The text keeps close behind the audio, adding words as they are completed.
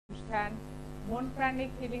অনুষ্ঠান মন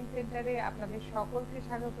প্রাণিক হিলিং সেন্টারে আপনাদের সকলকে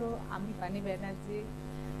স্বাগত। আমি বানি ব্যানার্জি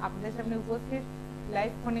আপনাদের সামনে উপস্থিত।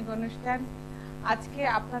 লাইভ ফোনিক অনুষ্ঠান। আজকে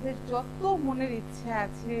আপনাদের যত মনের ইচ্ছে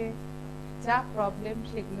আছে, যা প্রবলেম,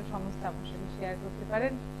 সেগুলো সমস্ত আমার সাথে শেয়ার করতে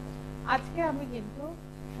পারেন। আজকে আমি কিন্তু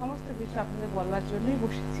সমস্ত কিছু আপনাদের বলবার জন্যই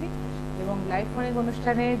বসেছি এবং লাইভ ফোনিক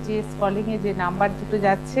অনুষ্ঠানে যে স্কলিং এ যে নাম্বার দুটো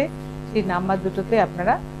যাচ্ছে, সেই নাম্বার দুটোতে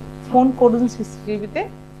আপনারা ফোন করুন। সিসিটিভিতে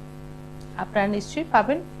আপনারা নিশ্চয়ই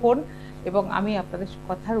পাবেন ফোন এবং আমি আপনাদের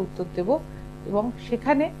কথার উত্তর দেব। এবং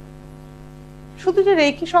সেখানে শুধু যে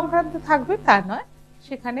রেকি সংক্রান্ত থাকবে তা নয়,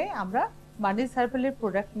 সেখানে আমরা বানি সার্ভেলের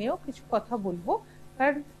প্রোডাক্ট নিয়েও কিছু কথা বলবো।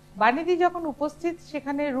 কারণ বানিদি যখন উপস্থিত,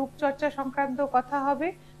 সেখানে রূপচর্চা সংক্রান্ত কথা হবে,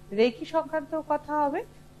 রেকি সংক্রান্ত কথা হবে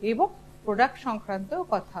এবং প্রোডাক্ট সংক্রান্ত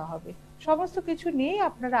কথা হবে। সমস্ত কিছু নিয়েই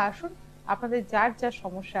আপনারা আসুন। আপনাদের যার যা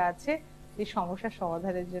সমস্যা আছে, এই সমস্যার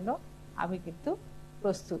সমাধানের জন্য আমি কিন্তু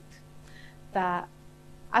প্রস্তুত। তা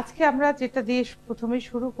আজকে আমরা যেটা দিয়ে প্রথমে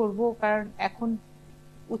শুরু করব, কারণ এখন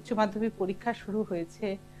উচ্চ মাধ্যমিক পরীক্ষা শুরু হয়েছে।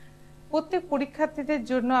 প্রত্যেক পরীক্ষার্থীদের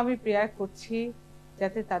জন্য আমি প্রেয়ার করছি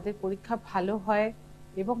যাতে তাদের পরীক্ষা ভালো হয়।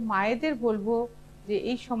 এবং মায়েদের বলবো যে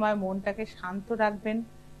এই সময় মনটাকে শান্ত রাখবেন,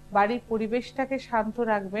 বাড়ির পরিবেশটাকে শান্ত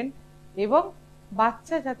রাখবেন এবং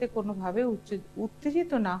বাচ্চা যাতে কোনোভাবে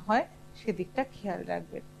উত্তেজিত না হয় সেদিকটা খেয়াল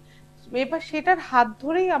রাখবেন। এবার সেটার হাত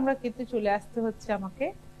ধরেই আমরা কিন্তু চলে আসতে হচ্ছে আমাকে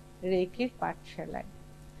রেকির পাঠশালায়।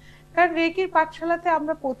 কারণ রেকির পাঠশালাতে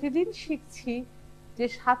আমরা প্রতিদিন শিখছি যে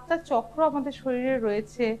 7টা চক্র আমাদের শরীরে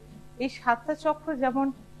রয়েছে। এই 7টা চক্র যেমন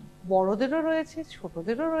বড়দেরও রয়েছে,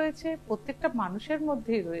 ছোটদেরও রয়েছে, প্রত্যেকটা মানুষের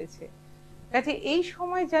মধ্যেই রয়েছে। কাজে এই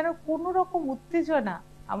সময় যেন কোনো রকম উত্তেজনা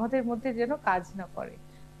আমাদের মধ্যে যেন কাজ না করে।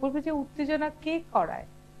 বলবে যে উত্তেজনা কে করায়?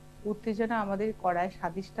 উত্তেজনা আমাদের করায়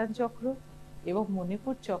স্বাধিষ্ঠান চক্র এবং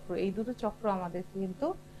মণিপুর চক্র। এই দুটো চক্র আমাদের কিন্তু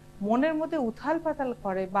মনের মধ্যে উথাল পাতাল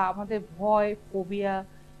করে, বা আমাদের ভয়, ফোবিয়া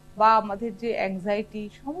বা আমাদের যে অ্যাংজাইটি,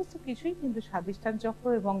 সমস্ত কিছুই কিন্তু স্বাধিষ্ঠান চক্র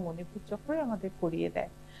এবং মণিপুর চক্রই আমাদের করিয়ে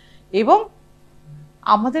দেয়। এবং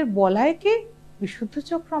আমাদের বলায় কি বিশুদ্ধ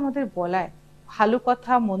চক্র আমাদের বলায়, ভালো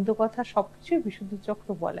কথা মন্দ কথা সবকিছুই বিশুদ্ধ চক্র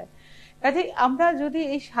বলায়। কাজে আমরা যদি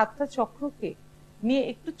এই 7টা চক্রকে নিয়ে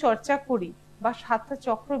একটু চর্চা করি, বা 7টা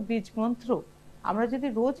চক্র বীজ মন্ত্র আমরা যদি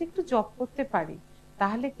রোজ একটু জপ করতে পারি,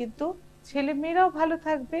 তাহলে কিন্তু ছেলে মেয়েরাও ভালো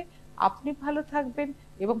থাকবে, আপনি ভালো থাকবেন।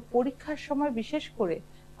 এবং পরীক্ষার সময় বিশেষ করে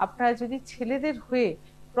আপনারা যদি ছেলেদের হয়ে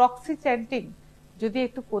প্রক্সি চ্যান্টিং যদি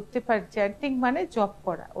একটু করতে পারেন, চ্যান্টিং মানে জপ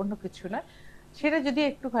করা, অন্য কিছু না, সেটা যদি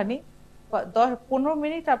একটুখানি 10-15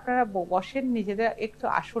 মিনিট আপনারা বসেন নিজেদের একটু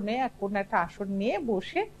আসনে, কোনো একটা আসন নিয়ে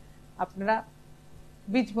বসে আপনারা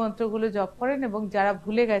বীজ মন্ত্রগুলো জপ করেন। এবং যারা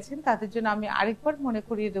ভুলে গেছেন তাদের জন্য আমি আরেকবার মনে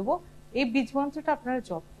করিয়ে দেবো, এই বীজ মন্ত্রটা আপনারা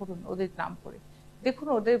জপ করুন ওদের নাম করে। দেখুন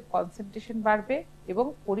ওদের কনসেন্ট্রেশন বাড়বে এবং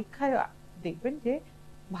পরীক্ষায় দেখবেন যে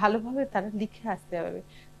ভালোভাবে তারা লিখে আসতে পারবে।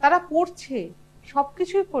 তারা পড়ছে,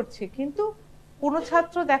 সবকিছুই পড়ছে, কিন্তু কোনো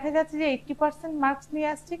ছাত্র দেখা যাচ্ছে যে 80% মার্কস নিয়ে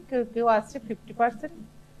আসছে, কেউ আসছে 50%,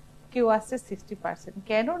 কেউ আসছে 60%।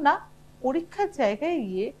 কেন না পরীক্ষার জায়গায়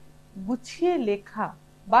গিয়ে গুছিয়ে লেখা,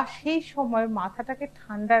 বা সেই সময় মাথাটাকে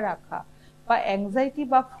ঠান্ডা রাখা, বা অ্যাংজাইটি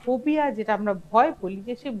বা ফোবিয়া যেটা আমরা ভয় বলি,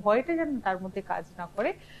 যে সেই ভয়টা যেন তার মধ্যে কাজ না করে,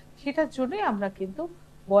 সেটার জন্যই আমরা কিন্তু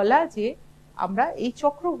বলা যে আমরা এই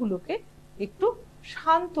চক্রগুলোকে একটু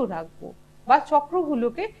শান্ত রাখবো বা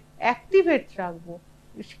চক্রগুলোকে অ্যাক্টিভেট রাখবো।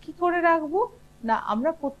 কি করে রাখবো না,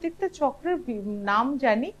 আমরা প্রত্যেকটা চক্রের নাম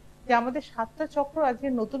জানি। যে আমাদের 7টা চক্র, আজকে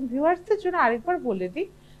নতুন ভিউয়ার্সদের জন্য আরেকবার বলে দিই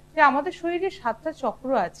যে আমাদের শরীরে 7টা চক্র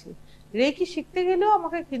আছে। রেকি শিখতে গেলেও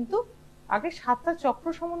আমাকে কিন্তু আগে 7টা চক্র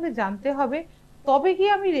সম্বন্ধে জানতে হবে, তবে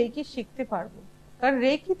গিয়ে আমি রেকি শিখতে পারবো। কারণ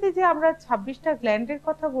রেকিতে যে আমরা 26টা গ্ল্যান্ডের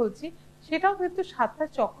কথা বলছি, সেটাও কিন্তু 7টা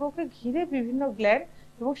চক্রকে ঘিরে বিভিন্ন গ্ল্যান্ড,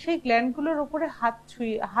 এবং সেই গ্ল্যান্ডগুলোর উপরে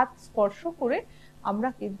হাত স্পর্শ করে আমরা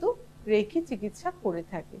কিন্তু রেকি চিকিৎসা করে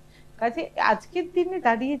থাকি। কাজে আজকের দিনে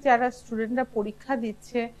দাঁড়িয়ে যারা স্টুডেন্টরা পরীক্ষা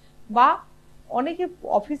দিচ্ছে, বা অনেকে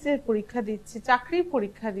অফিসের পরীক্ষা দিচ্ছে, চাকরির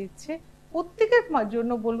পরীক্ষা দিচ্ছে, প্রত্যেকের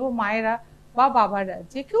জন্য বলবো মায়েরা বা বাবারা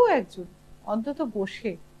যে কেউ একজন অন্তত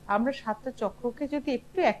বসে আমরা 7টা চক্রকে যদি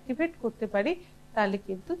একটু অ্যাক্টিভেট করতে পারি, তাহলে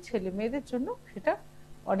কিন্তু ছেলে মেয়েদের জন্য সেটা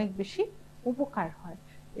অনেক বেশি উপকার হয়।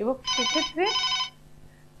 এবং সেক্ষেত্রে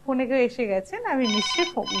ফোনে কেউ এসে গেছেন, আমি নিশ্চয়ই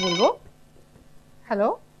বলবো। হ্যালো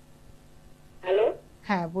হ্যালো,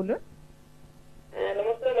 হ্যাঁ বলুন।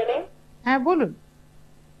 নমস্কার ম্যাডাম। হ্যাঁ বলুন।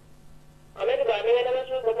 আমি তো বানি ম্যাডামের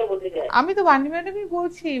সঙ্গে কথা বলতে চাই। আমি তো বানি ম্যাডামই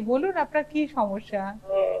বলছি, বলুন আপনার কি সমস্যা।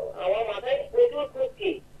 আমার মাথায় প্রচুর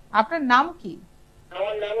খুশকি। আপনার নাম কি?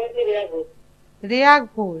 আমার নাম হচ্ছে রিয়া ঘোষ। রেয়া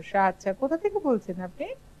ঘোষ, আচ্ছা। কোথা থেকে বলছেন আপনি?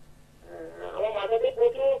 আমার মাথাতে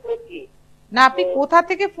প্রচুর খুশকি। না, আপনি কোথা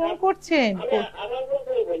থেকে ফোন করছেন? আমি আসানসোল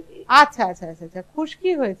থেকে বলছি। আচ্ছা আচ্ছা আচ্ছা আচ্ছা, খুশকি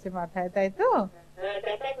হয়েছে মাথায়, তাই তো? হ্যাঁ,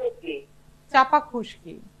 ব্যথা খুব চাপা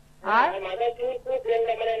খুশকি, আর মাথার চুল খুব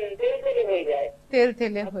মানে তেল তেলে হয়ে যায়। তেল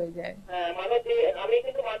তেলে হয়ে যায়। আমি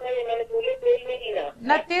কিন্তু মাথায় মানে চুলে তেল দিই না।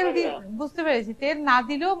 না তেল বুঝতে পেরেছি, তেল না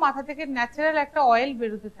দিলেও মাথা থেকে ন্যাচারাল একটা অয়েল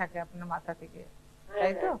বেরোতে থাকে আপনার মাথা থেকে,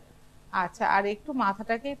 তাই তো? আচ্ছা, আর একটু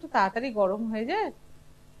মাথাটাকে একটু তাড়াতাড়ি গরম হয়ে যায়,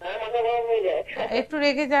 মাথা গরম হয়ে যায়। একটু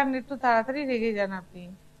রেগে যান, একটু তাড়াতাড়ি রেগে যান আপনি,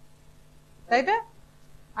 তাই না?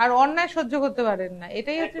 আর অন্যায় সহ্য করতে পারেন না,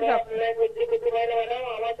 এটাই হচ্ছে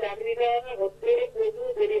আমার চাকরিটা হচ্ছে প্রচুর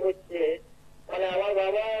দেরি হচ্ছে, মানে আমার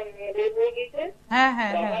বাবা ডেথ হয়ে গেছে। হ্যাঁ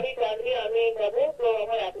হ্যাঁ হ্যাঁ, চাকরি আমি যাবো, তো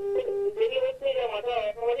আমার এত দেরি হচ্ছে যে মাথা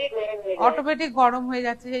অটোমেটিক গরম হয়ে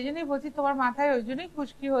যাচ্ছে। সেই জন্যই বলছি তোমার মাথায় ওই জন্যই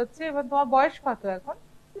খুশকি হচ্ছে। এবার তোমার বয়স কত এখন?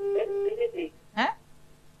 হ্যাঁ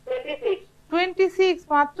 26,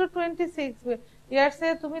 মাত্র 26 ইয়ার্সে।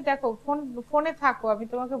 তুমি দেখো, ফোনে থাকো, আমি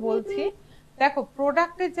তোমাকে বলছি, দেখো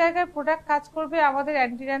প্রোডাক্টের জায়গায় প্রোডাক্ট কাজ করবে। আমাদের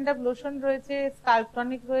অ্যান্টি ড্যান্ড্রাফ লোশন রয়েছে, স্কাল্প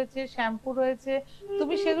টনিক রয়েছে, শ্যাম্পু রয়েছে,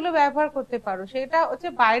 তুমি সেগুলো ব্যবহার করতে পারো। সেটা হচ্ছে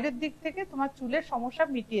বাইরের দিক থেকে তোমার চুলের সমস্যা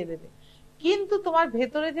মিটিয়ে দেবে, কিন্তু তোমার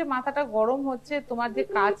ভেতরে যে মাথাটা গরম হচ্ছে, তোমার যে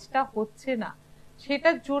কাজটা হচ্ছে না,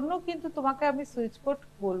 সেটার জন্য কিন্তু তোমাকে আমি সুইচ কোড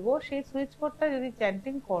বলবো। সেই সুইচ কোডটা যদি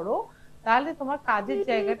চ্যান্টিং করো, তাহলে তোমার কাজের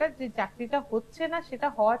জায়গাটা যে চাকরিটা হচ্ছে না, সেটা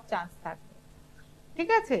হওয়ার চান্স থাকবে। ঠিক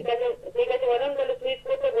আছে,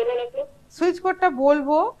 সুইচ কোডটা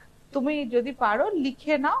বলবো, তুমি যদি পারো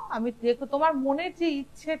লিখে নাও। আমি দেখো তোমার মনের যে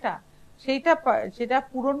ইচ্ছেটা সেটা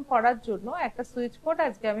পূরণ করার জন্য একটা সুইচ কোড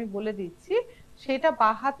আজকে আমি বলে দিচ্ছি। সেটা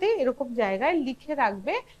বাহাতে এরকম জায়গায় লিখে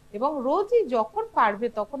রাখবে, এবং রোজই যখন পারবে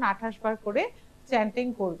তখন 28 বার করে চ্যান্টিং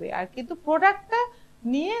করবে। আর কিন্তু প্রোডাক্টটা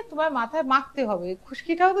নিয়ে তোমার মাথায় মাখতে হবে,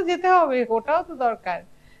 খুশকিটাও তো যেতে হবে, ওটাও তো দরকার।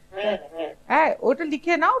 হ্যাঁ, ওটা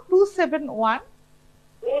লিখে নাও,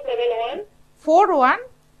 2714141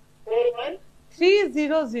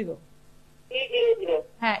 300।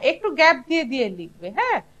 হ্যাঁ, একটু গ্যাপ দিয়ে দিয়ে লিখবে।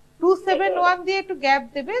 হ্যাঁ, 271 দিয়ে একটু গ্যাপ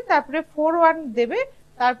দেবে, তারপরে 41 দেবে,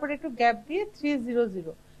 তারপরে একটু গ্যাপ দিয়ে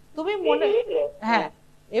 300। তুমি মনে, হ্যাঁ,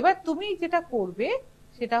 এবার তুমি যেটা করবে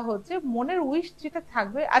সেটা হচ্ছে মনের উইশ যেটা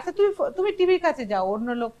থাকবে। আচ্ছা, তুমি টিভির কাছে যাও, অন্য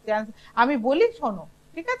লোক আমি বলি শোনো,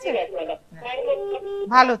 ঠিক আছে?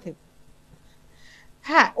 ভালো থেকো।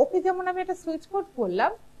 হ্যাঁ, ওকে, যেমন আমি একটা সুইচ কোড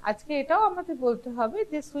বললাম, আজকে এটাও আমাদের বলতে হবে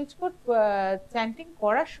যে সুইচ কোড চ্যান্টিং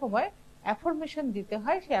করার সময় অ্যাফার্মেশন দিতে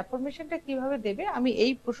হয়। সেই অ্যাফার্মেশনটা কিভাবে দেবে আমি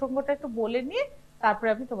এই প্রসঙ্গটা একটু বলে নিয়ে তারপরে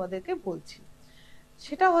আমি তোমাদেরকে বলছি।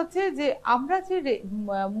 সেটা হচ্ছে যে আমরা যে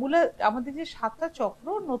আমাদের যে 7টা চক্র,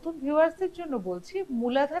 নতুন ভিউয়ার্সদের জন্য বলছি,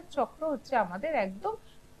 মূলাধার চক্র হচ্ছে আমাদের একদম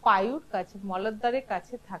পায়ুর কাছে, মলদ্বারের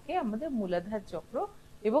কাছে থাকে আমাদের মূলাধার চক্র,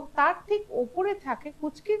 এবং তার ঠিক ওপরে থাকে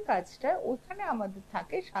কুচকির কাজটা, ওখানে আমাদের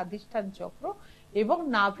থাকে স্বাধিষ্ঠান চক্র, এবং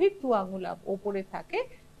নাভির 2 আঙুল ওপরে থাকে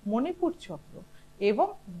মণিপুর চক্র, এবং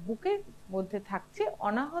বুকের মধ্যে থাকছে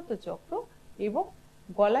অনাহত চক্র, এবং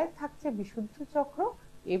গলায় থাকছে বিশুদ্ধ চক্র,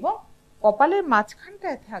 এবং কপালের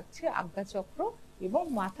মাঝখানটায় থাকছে আজ্ঞা চক্র, এবং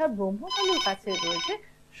মাথার ব্রহ্মতালির কাছে রয়েছে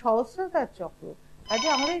সহস্রতার চক্র। কাজে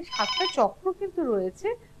আমাদের এই 7টা চক্র কিন্তু রয়েছে।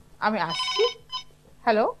 আমি আসছি।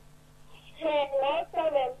 হ্যালো,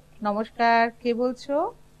 নমস্কার, কে বলছো?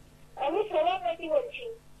 আমি সোমা মাইতি বলছি।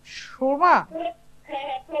 সোমা?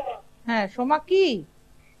 হ্যাঁ, সোমা কি?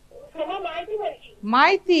 সোমা মাইতি বলছি।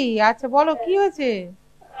 মাইতি, আচ্ছা বলো, কি হয়েছে?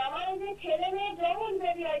 আমার যে ছেলে মেয়ে যেমন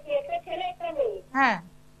বেবি আছে, একটা ছেলে একটা মেয়ে। হ্যাঁ,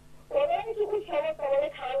 ওদের কিছু সমস্যা, মানে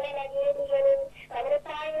ঠান্ডা লাগে দুজনে, তারপরে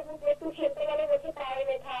পায়ে একটু খেলতে গেলে বসে পায়ে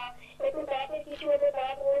ব্যথা, একটু দাঁতে কিছু হলে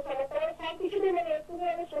দাঁত সমস্যা, মানে সব কিছুতে মানে একটু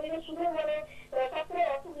শরীরে শুধু মানে সবসময়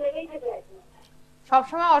অসুখ লেগেই থাকে আর কি।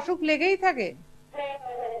 সবসময় অসুখ লেগেই থাকে? হ্যাঁ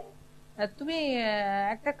হ্যাঁ। তুমি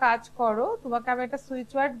একটা কাজ করো, তোমাকে আমি একটা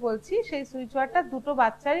সুইচ ওয়ার্ড বলছি, সেই সুইচ ওয়ার্ডটা দুটো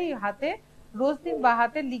বাচ্চারই হাতে রোজ দিন বা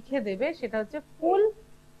হাতে লিখে দেবে। সেটা হচ্ছে ফুল,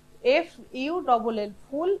 FULL,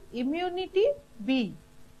 ফুল ইমিউনিটি বি।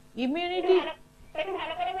 ইমিউনিটি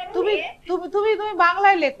তুমি তুমি তুমি তুমি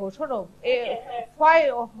বাংলায় লেখো, শোনো,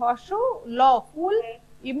 ফুল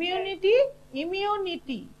ইমিউনিটি,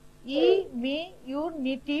 ইমিউনিটি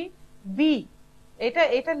বি,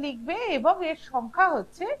 এটা লিখবে, এবং এর সংখ্যা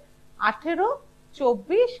হচ্ছে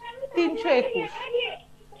 18-24-321।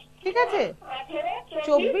 ঠিক আছে,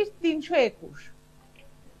 18-24-321,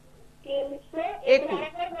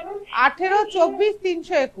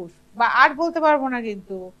 18-24-321, বা 8 বলতে পারবো না,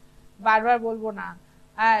 কিন্তু বারবার বলবো না।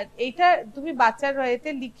 এইটা তুমি বাচ্চার এতে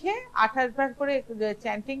লিখে 28 বার করে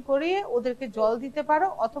চ্যান্টিং করিয়ে ওদেরকে জল দিতে পারো,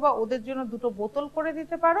 অথবা ওদের জন্য 2টো বোতল করে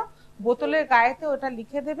দিতে পারো। বোতলের গায়েতে ওটা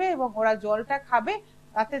লিখে দেবে, এবং ওরা জলটা খাবে,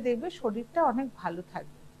 তাতে দেখবে শরীরটা অনেক ভালো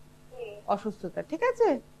থাকবে, অসুস্থতা। ঠিক আছে?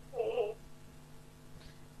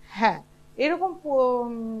 হ্যাঁ, এরকম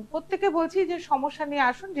প্রত্যেকে বলছি যে সমস্যা নিয়ে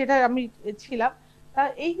আসুন, যেটা আমি ছিলাম। তা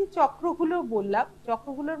এই যে চক্রগুলো বললাম,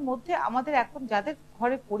 চক্রগুলোর মধ্যে আমাদের এখন যাদের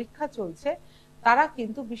ঘরে পরীক্ষা চলছে তারা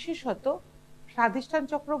কিন্তু বিশেষত স্বাধিষ্ঠান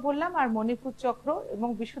চক্র বললাম, আর মণিপুর চক্র এবং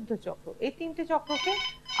বিশুদ্ধ চক্র, এই তিনটে চক্রকে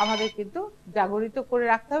আমাদের কিন্তু জাগরিত করে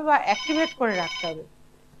রাখতে হবে বা অ্যাক্টিভেট করে রাখতে হবে।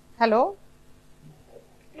 হ্যালো,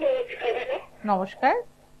 নমস্কার,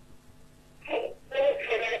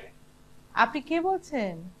 আপনি কে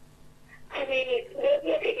বলছেন? আমি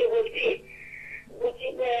থেকে বলছি।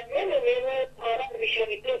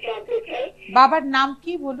 বাবার নাম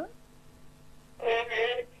কি বলুন?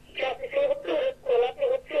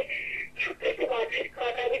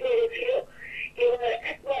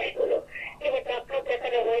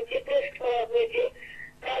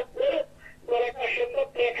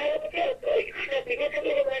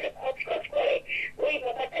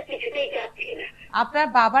 আপনার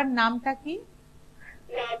বাবার নামটা কি?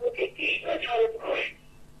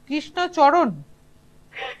 কৃষ্ণচরণ।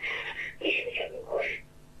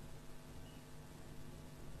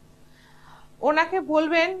 ওনাকে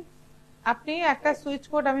বলবেন, আপনি একটা সুইচ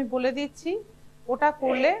কোড আমি বলে দিচ্ছি, ওটা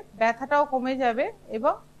করলে ব্যথাটাও কমে যাবে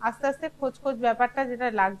এবং আস্তে আস্তে খোঁজ ব্যাপারটা যেটা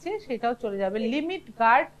লাগছে সেটাও চলে যাবে। লিমিট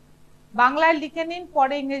গার্ড বাংলায় লিখে নিন,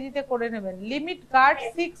 পরে ইংরেজিতে করে নেবেন। লিমিট গার্ড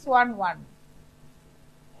 611,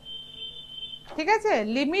 ঠিক আছে?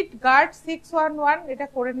 লিমিট গার্ড 611 এটা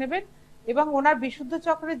করে নেবেন এবং ওনার বিশুদ্ধ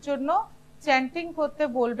চক্রের জন্য চ্যান্টিং করতে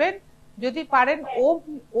বলবেন, যদি পারেন ওম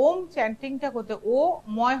ওম চ্যান্টিংটা করতে, ও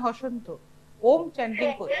ময় হসন্ত ওম চ্যান্টিং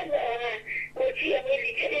করতে।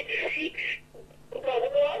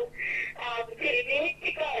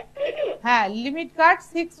 হ্যাঁ, লিমিট গার্ড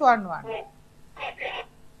 611।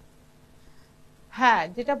 হ্যাঁ,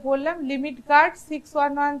 যেটা বললাম লিমিট গার্ড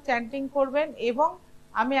 611 চ্যান্টিং করবেন। এবং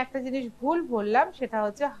আমি একটা জিনিস ভুল বললাম, সেটা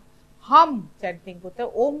হচ্ছে হাম চ্যান্টিং করতে।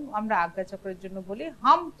 ওম আমরা আজ্ঞা চক্রের জন্য বলি,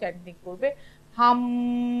 হাম চ্যান্টিং করবে, হাম।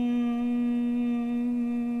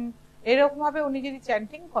 এরকম ভাবে উনি যদি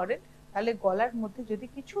চ্যান্টিং করেন তাহলে গলার মধ্যে যদি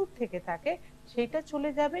কিছু থেকে থাকে সেটা চলে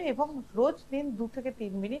যাবে এবং রোজ দিন 2 থেকে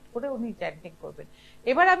 3 মিনিট করে উনি চ্যান্টিং করবেন।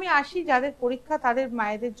 এবার আমি আসি যাদের পরীক্ষা তাদের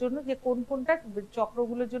মায়েদের জন্য, যে কোন কোনটা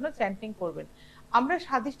চক্রগুলোর জন্য চ্যান্টিং করবেন। আমরা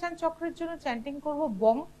স্বাধিষ্ঠান চক্রের জন্য চ্যান্টিং করব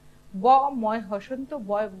বং, ব ময় হসন্ত,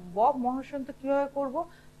 ব মহসন্ত কিভাবে করব?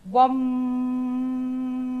 বম।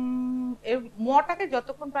 এর মটাকে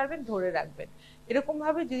যতক্ষণ পারবেন ধরে রাখবেন, এরকম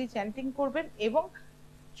ভাবে যদি চ্যান্টিং করবেন এবং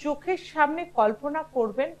চোখের সামনে কল্পনা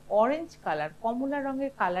করবেন অরেঞ্জ কালার, কমলা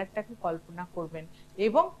রঙের কালারটাকে কল্পনা করবেন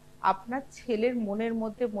এবং আপনার ছেলের মনের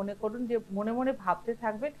মধ্যে মনে করুন যে মনে মনে ভাবতে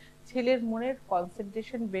থাকবেন ছেলের মনের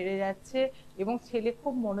কনসেন্ট্রেশন বেড়ে যাচ্ছে এবং ছেলে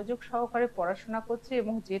খুব মনোযোগ সহকারে পড়াশোনা করছে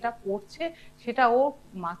এবং যেটা পড়ছে সেটা ও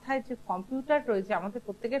মাথায় যে কম্পিউটার রয়েছে, আমাদের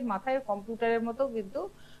প্রত্যেকের মাথায় কম্পিউটারের মতো কিন্তু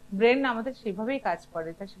ব্রেন আমাদের সেভাবেই কাজ করে,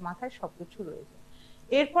 তাই মাথায় সবকিছু রয়েছে।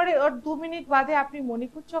 এরপরে ওর 2 মিনিট বাদে আপনি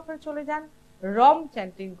মণিপুর চক্রে চলে যান, রম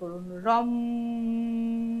চ্যান্টিং করুন, রম।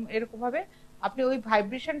 এরকম ভাবে আপনি ওই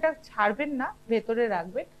ভাইব্রেশনটা ছাড়বেন না, ভেতরে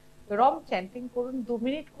রাখবেন। রম চ্যান্টিং করুন, 2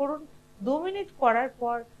 মিনিট করুন। 2 মিনিট করার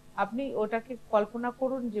পর আপনি ওটাকে কল্পনা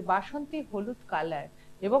করুন যে বাসন্তী হলুদ কালার,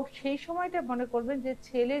 এবং সেই সময়টা মনে করবেন যে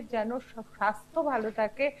ছেলের যেন স্বাস্থ্য ভালো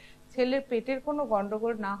থাকে, ছেলের পেটের কোনো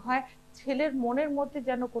গন্ডগোল না হয়, ছেলের মনের মধ্যে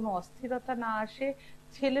যেন কোনো অস্থিরতা না আসে,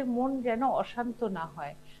 ছেলের মন যেন অশান্ত না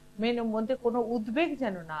হয়, মনের মধ্যে কোনো উদ্বেগ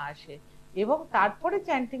যেন না আসে। এবং তারপরে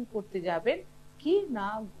চ্যান্টিং করতে যাবেন কি না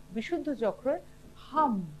বিশুদ্ধ চক্রের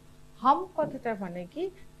হাম। হাম কথাটা মানে কি,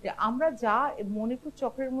 যে আমরা যা মণিপুর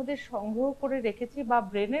চক্রের মধ্যে সংগ্রহ করে রেখেছি বা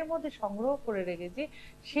ব্রেনের মধ্যে সংগ্রহ করে রেখেছি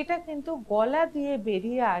সেটা কিন্তু গলা দিয়ে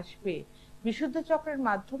বেরিয়ে আসবে, বিশুদ্ধ চক্রের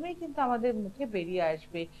মাধ্যমেই কিন্তু আমাদের মুখে বেরিয়ে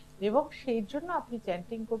আসবে। এবং সেই জন্য আপনি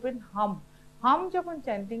চ্যান্টিং করবেন হাম। হাম যখন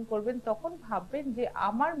চ্যান্টিং করবেন তখন ভাববেন যে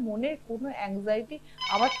আমার মনের কোনো অ্যাংজাইটি,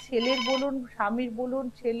 আমার ছেলের বলুন, স্বামীর বলুন,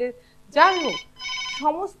 ছেলের যাই হোক,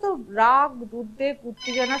 সমস্ত রাগ, উদ্বেগ,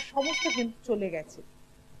 উত্তেজনা সমস্ত কিন্তু চলে গেছে।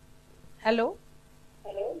 হ্যালো,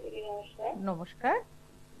 নমস্কার।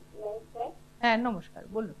 হ্যাঁ নমস্কার,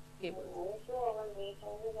 বলুন কে বলছেন?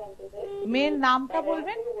 মেয়ের নামটা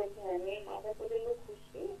বলবেন।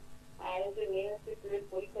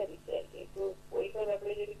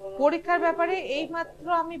 পরীক্ষার ব্যাপারে এই মাত্র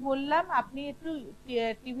আমি বললাম, আপনি একটু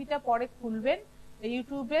টিভিটা পরে খুলবেন,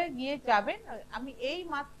 ইউটিউবে গিয়ে যাবেন। আমি এই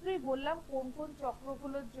মাত্রই বললাম কোন কোন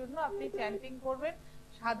চক্রগুলোর জন্য আপনি চ্যান্টিং করবেন,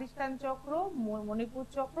 স্বাধিষ্ঠান চক্র, মণিপুর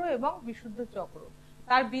চক্র এবং বিশুদ্ধ চক্র।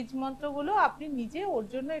 তার বীজ মন্ত্রগুলো আপনি নিজে ওর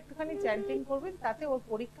জন্য একটুখানি চ্যান্টিং করবেন, তাতে ওর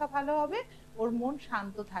পরীক্ষা ভালো হবে, ওর মন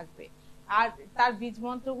শান্ত থাকবে। আর তার বীজ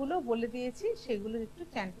মন্ত্রগুলো বলে দিয়েছি, সেগুলো একটু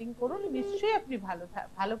চ্যান্টিং করুন, নিশ্চয়ই আপনি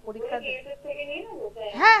ভালো পরীক্ষা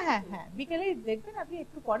হ্যাঁ হ্যাঁ হ্যাঁ বিকেলে দেখবেন, আপনি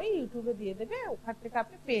একটু পরে ইউটিউবে দিয়ে দেবে, ওখান থেকে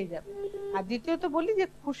আপনি পেয়ে যাবেন। আর দ্বিতীয়ত বলি যে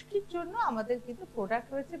খুশকির জন্য আমাদের কিন্তু প্রোডাক্ট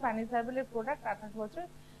রয়েছে, বানি হার্বালের প্রোডাক্ট 28 বছর,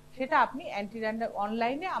 সেটা আপনি অ্যান্টি র্যান্ডার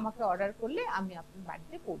অনলাইনে আমাকে অর্ডার করলে আমি আপনার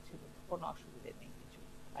বাড়িতে পৌঁছে দেবো, কোনো অসুবিধা নেই কিছু।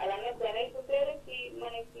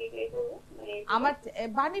 আমার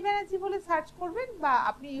বানি ব্যানার্জি বলে সার্চ করবেন, বা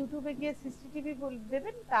আপনি ইউটিউবে গিয়ে সৃষ্টি টিভি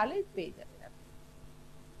দেবেন, তাহলেই পেয়ে যাবেন আপনি।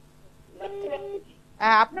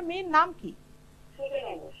 আপনার মেয়ের নাম কি?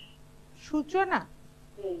 সূচনা।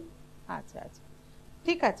 আচ্ছা আচ্ছা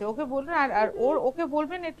ঠিক আছে, ওকে বলবেন। আর ওকে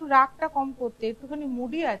বলবেন একটু রাগটা কম করতে, একটুখানি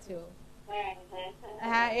মুডি আছে ও।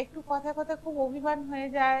 হ্যাঁ একটু কথা খুব অভিমান হয়ে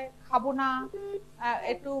যায়, খাবো না,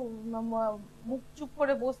 একটু মুখ চুপ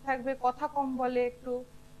করে বসে থাকবে, কথা কম বলে একটু।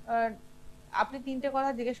 আপনি 3টে কথা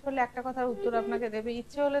জিজ্ঞেস করলে একটা কথার উত্তর আপনাকে দেবে,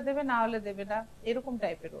 ইচ্ছে হলে দেবে, না হলে দেবে না, এরকম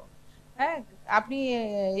টাইপের ও। হ্যাঁ আপনি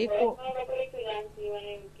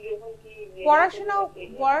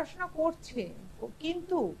পড়াশোনা করছে,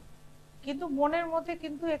 কিন্তু মনের মধ্যে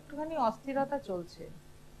কিন্তু একটুখানি অস্থিরতা চলছে।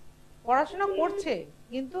 পড়াশোনা করছে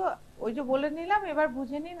কিন্তু ওই যে বলে নিলাম, এবার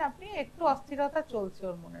বুঝে নিন আপনি, একটু অস্থিরতা চলছে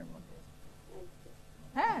ওর মনের মধ্যে।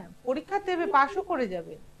 হ্যাঁ পরীক্ষা দেবে, পাশও করে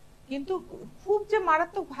যাবে, কিন্তু খুব যে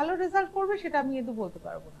মারাত্মক ভালো রেজাল্ট করবে সেটা আমি কিন্তু বলতে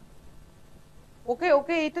পারবো না। ওকে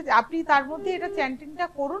এটা আপনি তার মধ্যে এটা চ্যান্টিংটা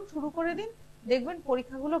করুন, শুরু করে দিন, দেখবেন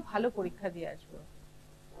পরীক্ষাগুলো ভালো পরীক্ষা দিয়ে আসবে।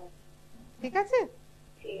 ঠিক আছে?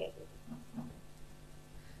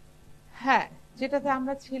 হ্যাঁ যেটাতে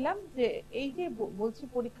আমরা ছিলাম, যে এই যে বলছি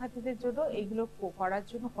পরীক্ষার্থীদের জন্য এইগুলো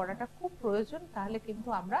করাটা খুব প্রয়োজন, তাহলে কিন্তু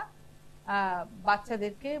আমরা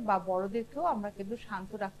বাচ্চাদেরকে বা বড়দেরকেও আমরা কিন্তু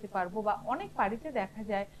শান্ত রাখতে পারবো। বা অনেক বাড়িতে দেখা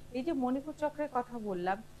যায়, এই যে মণিপুর চক্রের কথা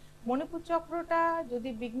বললাম, মণিপুর চক্রটা যদি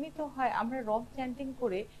বিঘ্নিত হয়, আমরা রম চ্যান্টিং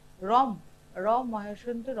করে, রম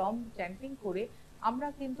মহাসন্ত রম চ্যান্টিং করে আমরা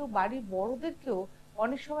কিন্তু বাড়ির বড়দেরকেও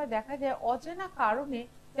অনেক সময় দেখা যায় অজানা কারণে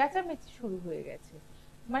চেঁচামেচি শুরু হয়ে গেছে।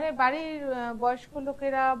 মানে বাড়ির বয়স্ক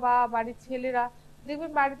লোকেরা বা বাড়ির ছেলেরা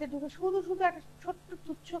দেখবেন বাড়িতে ঢুকে শুধু একটা ছোট্ট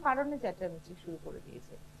তুচ্ছ কারণে চেঁচামেচি শুরু করে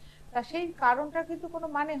দিয়েছে। তা সেই কারণটা কিন্তু কোনো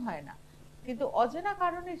মানে হয় না, কিন্তু অজানা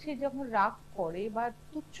কারণে সে যখন রাগ করে বা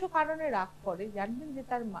তুচ্ছ কারণে রাগ করে, জানবেন যে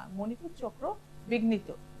তার মণিপুর চক্র বিঘ্নিত,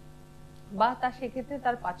 বা তার সেক্ষেত্রে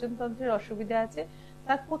তার পাচনতন্ত্রের অসুবিধা আছে,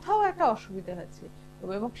 তার কোথাও একটা অসুবিধা আছে,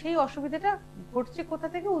 এবং সেই অসুবিধাটা ঘটছে কোথা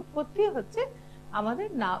থেকে, উৎপত্তি হচ্ছে আমাদের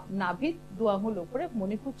নাভির 2 আঙুল উপরে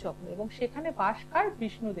মণিপুর চক্র, এবং সেখানে বাস কার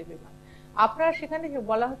বিষ্ণুদেবের। আপনারা সেখানে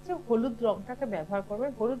বলা হচ্ছে হলুদ রংটাকে ব্যবহার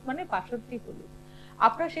করবেন, হলুদ মানে 62 হলুদ।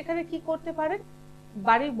 আপনারা সেখানে কি করতে পারেন,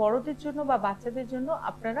 বাড়ির বড়দের জন্য বা বাচ্চাদের জন্য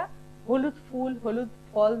আপনারা হলুদ ফুল, হলুদ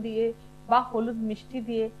ফল দিয়ে বা হলুদ মিষ্টি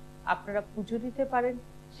দিয়ে আপনারা পুজো দিতে পারেন।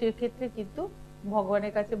 সেক্ষেত্রে কিন্তু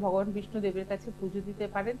ভগবানের কাছে, ভগবান বিষ্ণুদেবের কাছে পুজো দিতে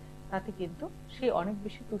পারেন, তাতে কিন্তু সে অনেক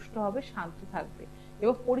বেশি তুষ্ট হবে, শান্ত থাকবে।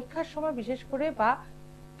 এবং পরীক্ষার সময় বিশেষ করে বা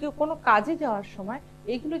কেউ কোনো কাজে যাওয়ার সময়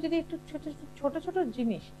এইগুলো যদি একটু ছোট ছোট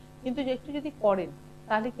জিনিস কিন্তু একটু যদি করেন,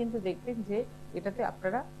 তাহলে কিন্তু দেখবেন যে এটাতে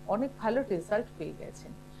আপনারা অনেক ভালো রেজাল্ট পেয়ে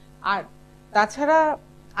গেছেন। আর তাছাড়া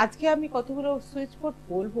আজকে আমি কতগুলো সুইচ কোড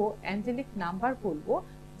বলবো, অ্যাঞ্জেলিক নাম্বার বলবো,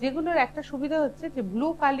 যেগুলোর একটা সুবিধা হচ্ছে যে ব্লু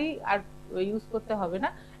কালি আর ইউজ করতে হবে না,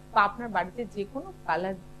 বা আপনার বাড়িতে যে কোনো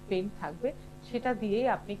কালার পেন থাকবে সেটা দিয়েই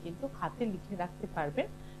আপনি কিন্তু হাতে লিখে রাখতে পারবেন,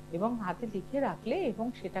 এবং হাতে লিখে রাখলে এবং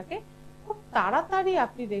সেটাকে খুব তাড়াতাড়ি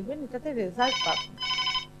আপনি দেখবেন এটাতে রেজাল্ট পাবেন।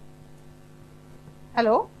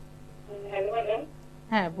 Hello madam.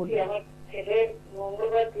 হ্যাঁ বলুন। আমার ছেলের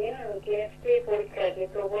মঙ্গলবার দিন কেমিস্ট্রি পরীক্ষা আছে,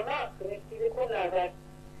 তো না কেমিস্ট্রি খুব নার্ভাস।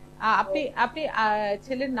 আপনি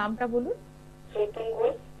ছেলের নামটা বলুন। সত্যম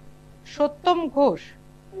ঘোষ। সত্যম ঘোষ।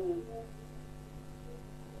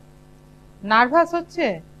 নার্ভাস হচ্ছে?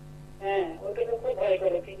 হ্যাঁ ওটা তো খুব ভয়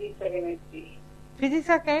করে, ফিজিক্স আর কেমিস্ট্রি। ফিজিক্স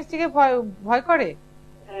আর কেমিস্ট্রিকে ভয় করে?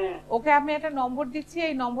 হ্যাঁ। ওকে আমি একটা নম্বর দিচ্ছি,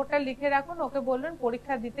 এই নম্বরটা লিখে রাখুন। ওকে বলবেন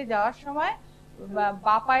পরীক্ষা দিতে যাওয়ার সময়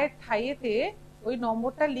বা পায়ের ঠাইয়েতে ওই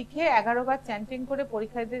নম্বরটা লিখে 11 বার চ্যান্টিং করে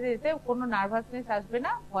পরীক্ষা দিতে যেতে, কোনো নার্ভাসনেস আসবে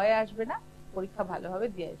না, ভয় আসবে না, পরীক্ষা ভালোভাবে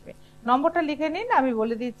দিয়ে আসবে। নম্বরটা লিখে নিন, আমি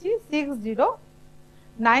বলে দিচ্ছি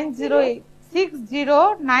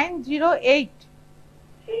 6090860908।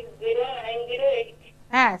 6090860908।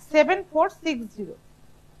 হ্যাঁ 7460।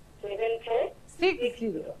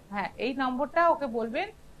 হ্যাঁ এই নম্বরটা ওকে বলবেন।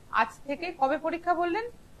 আজ থেকে কবে পরীক্ষা বললেন?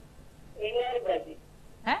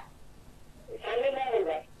 হ্যাঁ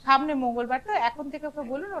সামনে মঙ্গলবার। তো এখন থেকে ওকে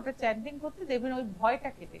বলুন ওটা চ্যান্টিং করতে, দেখবেন ওই ভয়টা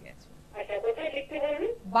কেটে গেছে।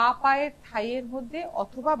 বা পায়ের ঠাইয়ের মধ্যে,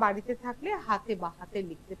 অথবা বাড়িতে থাকলে হাতে বা হাতে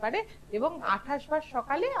লিখতে পারে, এবং 28 বার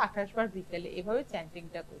সকালে 28 বার বিকেলে এভাবে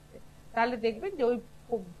চ্যান্টিংটা করতে, তাহলে দেখবেন যে ওই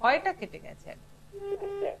ভয়টা কেটে গেছে।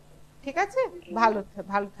 ঠিক আছে,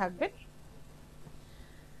 ভালো থাকবেন।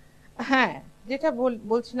 হ্যাঁ, যেটা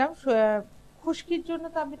বলছিলাম, খুশকির জন্য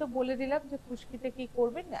তো আমি তো বলে দিলাম যে খুশকিতে কি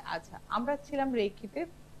করবেন। আচ্ছা, আমরা ছিলাম রেকিতে,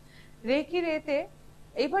 রেকির এতে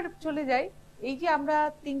এইবার চলে যাই। এই যে আমরা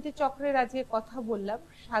 3টে চক্রের আজকে কথা বললাম,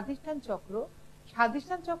 স্বাধিষ্ঠান চক্র,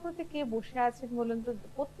 স্বাধিষ্ঠান চক্রতে কে বসে আছেন বলুন তো?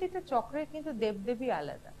 প্রত্যেকটা চক্রের কিন্তু দেবদেবী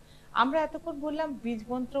আলাদা। আমরা এতক্ষণ বললাম বীজ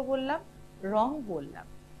মন্ত্র, বললাম রং, বললাম।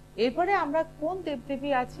 এরপরে আমরা কোন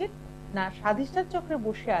দেবদেবী আছেন না, স্বাধিষ্ঠান চক্রে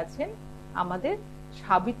বসে আছেন আমাদের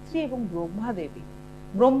সাবিত্রী এবং ব্রহ্মা দেবী।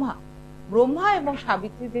 ব্রহ্মা এবং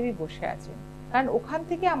সাবিত্রী দেবী বসে আছেন, কারণ ওখান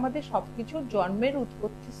থেকে আমাদের সবকিছু জন্মের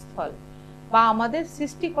উৎপত্তি স্থল, বা আমাদের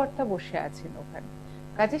সৃষ্টিকর্তা বসে আছেন ওখানে।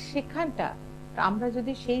 কাজে সেখানটা আমরা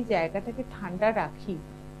যদি সেই জায়গাটাকে ঠান্ডা রাখি,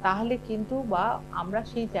 তাহলে কিন্তু, বা আমরা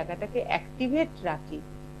সেই জায়গাটাকে অ্যাক্টিভেট রাখি,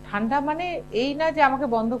 ঠান্ডা মানে এই না যে আমাকে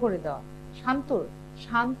বন্ধ করে দেওয়া,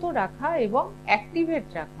 শান্ত রাখা এবং অ্যাক্টিভেট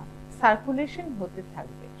রাখা, সার্কুলেশন হতে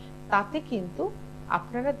থাকবে। তাতে কিন্তু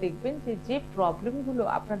আপনারা দেখবেন যে যে প্রবলেমগুলো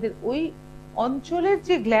আপনাদের ওই অঞ্চলের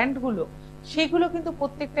যে গ্ল্যান্ডগুলো, সেগুলো কিন্তু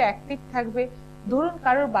প্রত্যেকটা অ্যাক্টিভ থাকবে। ধরুন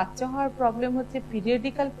কারোর বাচ্চা হওয়ার প্রবলেম হচ্ছে,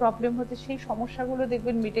 পিরিয়ডিক্যাল প্রবলেম হচ্ছে, সেই সমস্যাগুলো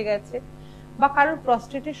দেখবেন মিটে গেছে, বা কারোর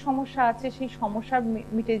প্রস্টেটের সমস্যা আছে, সেই সমস্যা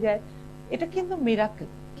মিটে যায়। এটা কিন্তু মিরাকেল।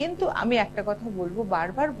 কিন্তু আমি একটা কথা বলবো,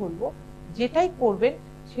 বারবার বলবো, যেটাই করবেন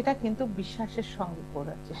সেটা কিন্তু বিশ্বাসের সঙ্গে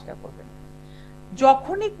করার চেষ্টা করবেন।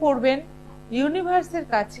 যখনই করবেন ইউনিভার্সের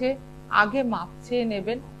কাছে আগে মাপ চেয়ে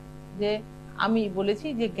নেবেন, যে আমি বলেছি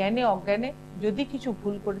যে জ্ঞানে অজ্ঞানে যদি কিছু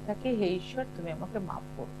ভুল করে থাকি, হে ঈশ্বর তুমি আমাকে মাপ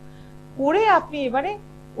করো। করে আপনি এবারে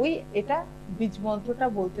ওই এটা বীজ মন্ত্রটা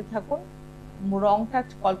বলতে থাকুন, রংটা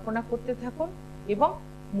কল্পনা করতে থাকুন, এবং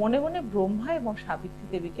মনে মনে ব্রহ্মা এবং সাবিত্রী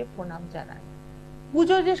দেবীকে প্রণাম জানান।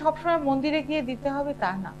 পুজো যে সবসময় মন্দিরে গিয়ে দিতে হবে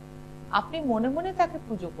তা না, আপনি মনে মনে তাকে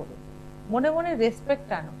পুজো করুন, মনে মনে রেসপেক্ট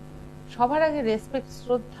আনুন। সবার আগে রেসপেক্ট,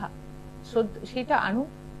 শ্রদ্ধা সেটা আনুন।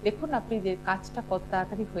 দেখুন আপনি যে কাজটা কত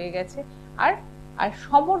তাড়াতাড়ি হয়ে গেছে। আর আর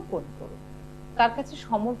সমর্পণ করুন, তার কাছে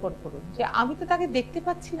সমর্পণ করুন, যে আমি তো তাকে দেখতে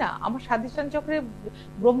পাচ্ছি না, আমার স্বাধিষ্ঠান চক্রে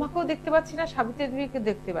ব্রহ্মাকেও দেখতে পাচ্ছি না, সাবিত্রী দেবীকে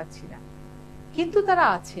দেখতে পাচ্ছি না, কিন্তু তারা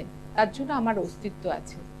আছেন, তার জন্য আমার অস্তিত্ব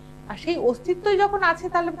আছে। আর সেই অস্তিত্বই যখন আছে,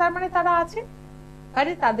 তাহলে তার মানে তারা আছেন,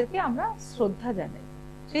 কারণ তাদেরকে আমরা শ্রদ্ধা জানাই।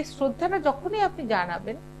 সেই শ্রদ্ধাটা যখনই আপনি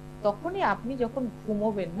জানাবেন, তখনই আপনি যখন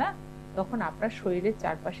ঘুমোবেন না, তখন আপনার শরীরের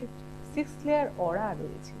চারপাশে 6 লেয়ার অরা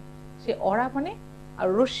রয়েছে, সে অরা মানে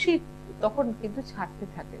রশ্মি তখন কিন্তু ছাড়তে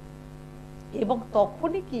থাকে। এবং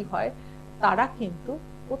তখনই কি হয়, তারা কিন্তু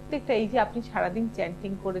প্রত্যেকটা, এই যে আপনি সারাদিন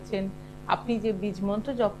চ্যান্টিং করেছেন, আপনি যে বীজ মন্ত্র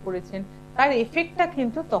জপ করেছেন, তার এফেক্টটা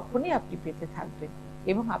কিন্তু তখনই আপনি পেতে থাকবেন,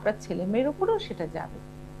 এবং আপনার ছেলে মেয়ের উপরেও সেটা যাবে।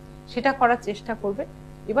 সেটা করার চেষ্টা করবেন।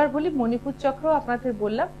 এবার বলি মণিপুর চক্র, আপনাদের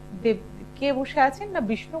বললাম দেব কে বসে আছেন না,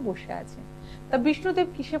 বিষ্ণু বসে আছেন। তা বিষ্ণুদেব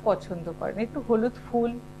কিসে পছন্দ করেন? একটু হলুদ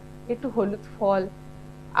ফুল, একটু হলুদ ফল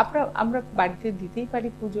আমরা বাড়িতে দিতেই পারি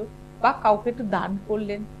পুজো, বা কাউকে একটু দান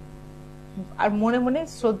করলেন। আর মনে মনে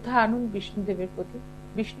শ্রদ্ধা আনুন বিষ্ণুদেবের প্রতি।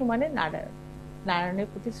 বিষ্ণু মানে নারায়ণ, নারায়ণের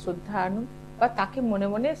প্রতি শ্রদ্ধা আনুন, বা তাকে মনে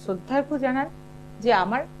মনে শ্রদ্ধার্ঘ্য জানান যে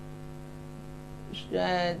আমার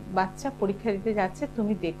বাচ্চা পরীক্ষা দিতে যাচ্ছে,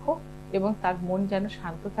 তুমি দেখো, এবং তার মন যেন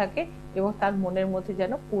শান্ত থাকে, এবং তার মনের মধ্যে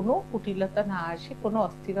যেন কোনো কুটিলতা না আসে, কোনো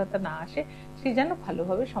অস্থিরতা না আসে, সে যেন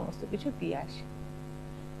ভালোভাবে সমস্ত কিছু দিয়ে আসে।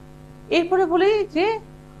 এরপরে বলি যে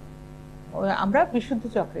আমরা বিশুদ্ধ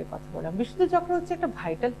চক্রের কথা বললাম। বিশুদ্ধ চক্র হচ্ছে একটা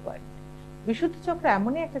ভাইটাল পয়েন্ট। বিশুদ্ধ চক্র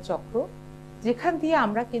এমনই একটা চক্র যেখান দিয়ে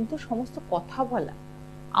আমরা কিন্তু সমস্ত কথা বলা,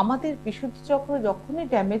 আমাদের বিশুদ্ধ চক্র যখনই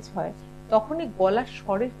ড্যামেজ হয়, তখনই গলার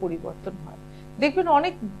স্বরের পরিবর্তন হয়। দেখবেন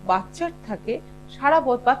অনেক বাচ্চার থাকে,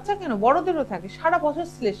 বাচ্চা কেন, বড়দেরও থাকে, সারা বছর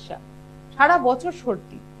শ্লেষ্মা, সারা বছর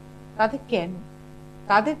সর্দি। তাদের কেন?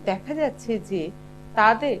 তাদের দেখা যাচ্ছে যে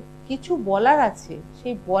তাদের কিছু বলার আছে,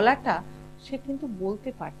 সেই বলাটা সে কিন্তু বলতে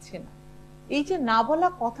পারছে না। এই যে না বলা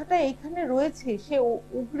কথাটা এইখানে রয়েছে, সে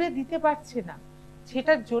উগরে দিতে পারছে না,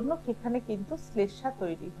 সেটার জন্য সেখানে কিন্তু শ্লেষ্মা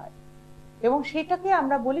তৈরি হয়, এবং সেটাকে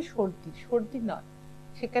আমরা বলি সর্দি। সর্দি নয়,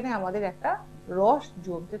 সেখানে আমাদের একটা রস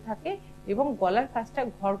জমতে থাকে, এবং গলার কাছটা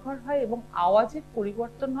ঘর ঘর হয়, এবং আওয়াজের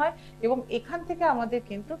পরিবর্তন হয়, এবং এখান থেকে আমাদের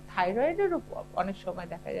কিন্তু থাইরয়েডের উপর অনেক সময়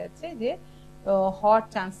দেখা যাচ্ছে যে হওয়ার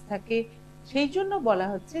চান্স থাকে। সেই জন্য বলা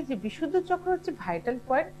হচ্ছে যে বিশুদ্ধ চক্র হচ্ছে ভাইটাল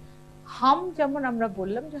পয়েন্ট। হাম যেমন আমরা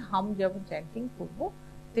বললাম যে হাম যেমন চ্যান্টিং করবো,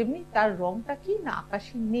 তেমনি তার রংটা কি না,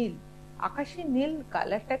 আকাশী নীল। আকাশী নীল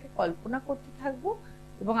কালারটাকে কল্পনা করতে থাকবো,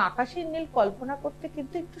 এবং আকাশী নীল কল্পনা করতে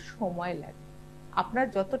কিন্তু একটু সময় লাগে। আপনার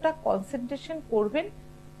যতটা কনসেন্ট্রেশন করবেন,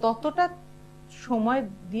 ততটা সময়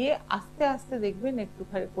দিয়ে আস্তে আস্তে দেখবেন একটু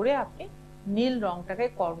করে আপনি নীল রংটাকে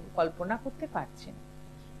কল্পনা করতে পারছেন।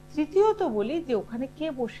 তৃতীয়ত বলি যে ওখানে কে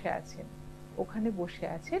বসে আছেন? ওখানে বসে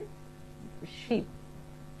আছেন শিব।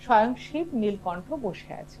 স্বয়ং শিব নীলকণ্ঠ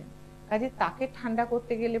বসে আছেন। কাজে তাকে ঠান্ডা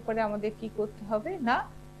করতে গেলে পরে আমাদের কি করতে হবে না,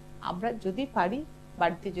 আমরা যদি পারি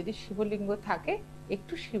বাড়িতে যদি শিবলিঙ্গ থাকে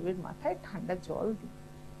একটু শিবের মাথায় ঠান্ডা জল দিই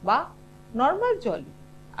বা নর্মাল জল,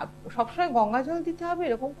 সবসময় গঙ্গা জল দিতে হবে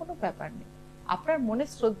এরকম কোনো ব্যাপার নেই। আপনার মনে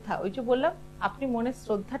শ্রদ্ধা, ওই যে বললাম আপনি মনে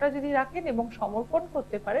শ্রদ্ধাটা যদি রাখেন এবং সমর্পণ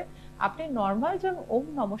করতে পারেন, আপনি নর্মাল জল ওম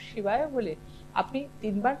নমঃ শিবায় বলে আপনি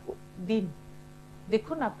 3 বার দিন।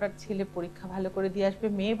 দেখুন আপনার ছেলে পরীক্ষা ভালো করে দিয়ে আসবে,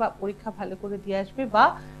 মেয়ে বা পরীক্ষা ভালো করে দিয়ে আসবে, বা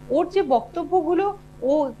ওর যে বক্তব্যগুলো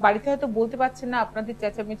ও বাড়িতে হয়তো বলতে পারছে না আপনাদের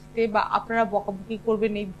চেঁচামেচিতে বা আপনারা বকাবকি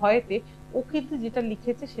করবেন এই ভয়েতে, ও কিন্তু যেটা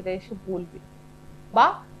লিখেছে সেটা এসে বলবে, বা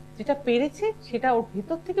যেটা পেরেছে সেটা ওর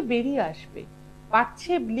ভেতর থেকে বেরিয়ে আসবে,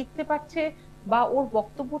 পারছে লিখতে পারছে বা ওর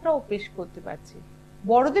বক্তব্যটা ও পেশ করতে পারছে।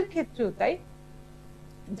 বড়দের ক্ষেত্রেও তাই,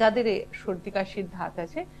 যাদের সর্দি কাশির ধাত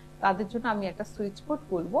আছে তাদের জন্য আমি একটা সুইচ কোড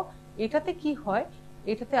বলবো। এটাতে কি হয়,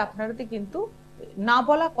 এটাতে আপনাদের কিন্তু না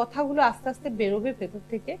বলা কথাগুলো আস্তে আস্তে বেরোবে ভেতর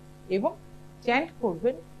থেকে এবং চ্যান্ট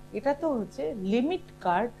করবেন। এটা তো হচ্ছে লিমিট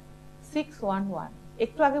কার্ড 611।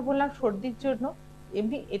 একটু আগে বললাম সর্দির জন্য,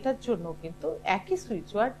 এমনি এটার জন্য কিন্তু একই switch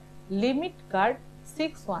word limit card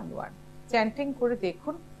 611 chanting করে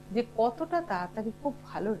দেখুন যে কতটা তাড়াতাড়ি খুব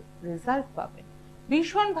ভালো রেজাল্ট পাবেন।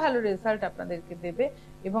 ভীষণ ভালো রেজাল্ট আপনাদেরকে দেবে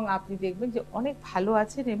এবং আপনি দেখবেন যে অনেক ভালো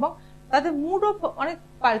আছেন এবং তাদের মুডও অনেক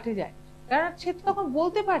পাল্টে যায়। কারণ সে তখন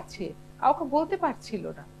বলতে পারছে, কাউকে বলতে পারছিল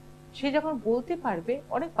না, সে যখন বলতে পারবে।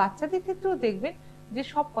 অনেক বাচ্চাদের ক্ষেত্রেও দেখবেন যে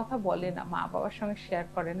সব কথা বলে না, মা বাবার সঙ্গে শেয়ার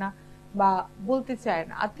করে না বা বলতে চায়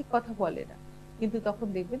না, আর্থিক কথা বলে না, কিন্তু তখন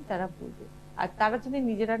দেখবেন তারা বলবে। আর তারা যদি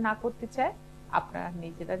নিজেরা না করতে চায়, আপনারা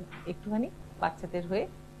নিজেরা একটুখানি বাচ্চাদের হয়ে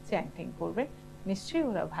চ্যান্টিং করবেন, নিশ্চয়ই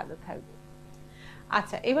ওরা ভালো থাকবে।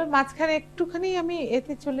 আচ্ছা, এবার মাঝখানে একটুখানি আমি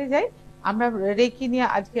এতে চলে যাই। আমরা রেকি নিয়ে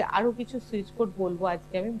আজকে আরো কিছু সুইচ কোড বলবো।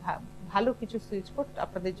 আজকে আমি ভালো কিছু সুইচ কোড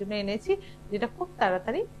আপনাদের জন্য এনেছি যেটা খুব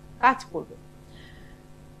তাড়াতাড়ি কাজ করবে।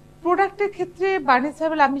 প্রোডাক্টের ক্ষেত্রে বানি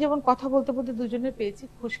সাহেব, আমি যেমন কথা বলতে বলতে দুজনে পেয়েছি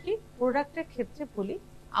খুশকি। প্রোডাক্টের ক্ষেত্রে বলি,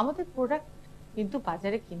 আমাদের প্রোডাক্ট কিন্তু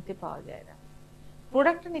বাজারে কিনতে পাওয়া যায় না।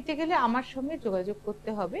 প্রোডাক্টটা নিতে গেলে আমার সঙ্গে যোগাযোগ করতে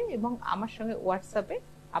হবে এবং আমার সঙ্গে হোয়াটসঅ্যাপে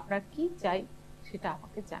আপনার কি চাই সেটা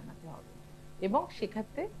আমাকে জানাতে হবে এবং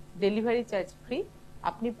সেক্ষেত্রে ডেলিভারি চার্জ ফ্রি।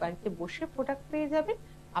 আপনি বাড়িতে বসে প্রোডাক্ট পেয়ে যাবেন,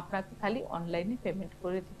 আপনাকে খালি অনলাইনে পেমেন্ট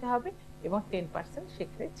করে দিতে হবে এবং 10%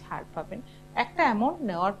 সেক্ষেত্রে ছাড় পাবেন একটা অ্যামাউন্ট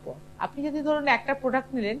নেওয়ার পর। আপনি যদি ধরুন একটা প্রোডাক্ট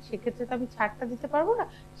নিলেন, সেক্ষেত্রে তো আমি ছাড়টা দিতে পারবো না,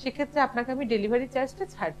 সেক্ষেত্রে আপনাকে আমি ডেলিভারি চার্জটা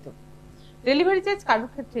ছাড় দেবো। ডেলিভারি চার্জ কারোর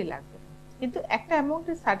ক্ষেত্রেই লাগবে, কিন্তু একটা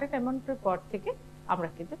অ্যামাউন্টের সার্টেন অ্যামাউন্টের পর থেকে আমরা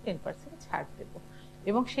কিন্তু 10% ছাড় দেবো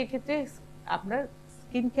এবং সেক্ষেত্রে আপনার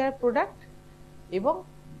স্কিন কেয়ার প্রোডাক্ট এবং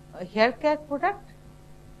হেয়ার কেয়ার প্রোডাক্ট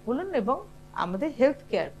বলুন এবং আমাদের হেলথ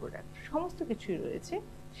কেয়ার প্রোডাক্ট সমস্ত কিছুই রয়েছে,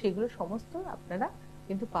 সেগুলো সমস্ত আপনারা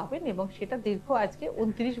কিন্তু পাবেন এবং সেটা দীর্ঘ আজকে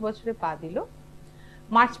 29 বছরে পা দিল।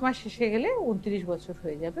 মার্চ মাস শেষে গেলে 29 বছর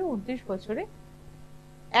হয়ে যাবে। 29 বছরে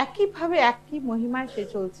একইভাবে একই মহিমায় সে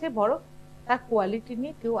চলছে, বড় তার কোয়ালিটি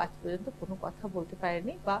নিয়ে কেউ আজ পর্যন্ত কোনো কথা বলতে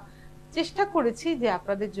পারেনি, বা চেষ্টা করেছি যে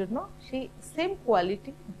আপনাদের জন্য সেই সেম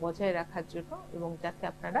কোয়ালিটি বজায় রাখার জন্য এবং যাতে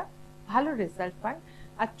আপনারা ভালো রেজাল্ট পান।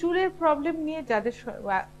 আর চুলের প্রবলেম নিয়ে যাদের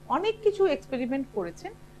অনেক কিছু এক্সপেরিমেন্ট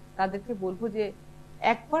করেছেন তাদেরকে বলবো যে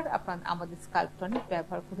একবার আপনারা আমাদের স্কাল্প টনিক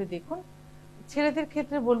ব্যবহার করে দেখুন। ছেলেদের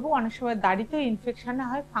ক্ষেত্রে বলবো, অনেক সময় দাড়িতে ইনফেকশন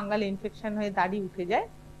হয়, ফাঙ্গাল ইনফেকশন হয়ে দাড়ি উঠে যায়,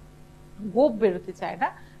 গোপ বেরোতে চায় না,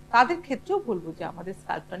 তাদের ক্ষেত্রেও বলবো যে আমাদের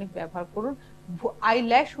স্কাল্প টনিক ব্যবহার করুন।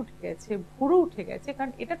 আইল্যাশ উঠে গেছে, ভুরু উঠে গেছে,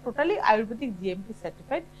 কারণ এটা টোটালি আয়ুর্বেদিক জিএমপি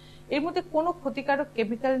সার্টিফাইড। এর মধ্যে কোনো ক্ষতিকারক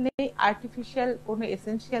কেমিক্যাল নেই, আর্টিফিশিয়াল কোনো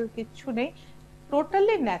এসেনশিয়াল কিছু নেই,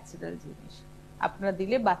 টোটালি ন্যাচারাল জিনিস। আপনারা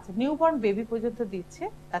দিলে বাচ্চা নিউবর্ন বেবি পর্যন্ত দিচ্ছে,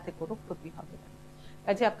 তাতে কোনো ক্ষতি হবে না।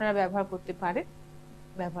 কাজে আপনারা ব্যবহার করতে পারেন,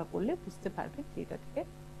 ব্যবহার করলে বুঝতে পারবেন যে এটা থেকে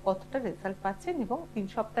কতটা রেজাল্ট পাচ্ছেন এবং 3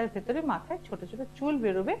 সপ্তাহের ভেতরে মাথায় ছোট ছোট চুল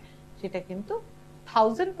বেরোবে, সেটা কিন্তু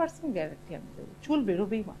 1000% গ্যারান্টি আমি দেবো। চুল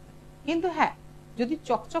বেরোবেই মাথায়, কিন্তু হ্যাঁ, যদি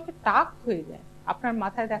চকচকে টাক হয়ে যায়, আপনার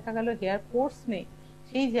মাথায় দেখা গেল হেয়ার কোর্স নেই,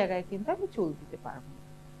 সেই জায়গায় কিন্তু আমি চুল দিতে পারবো না।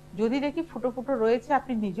 যদি দেখি ফুটো ফুটো রয়েছে,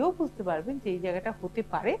 আপনি নিজেও বুঝতে পারবেন যে এই জায়গাটা হতে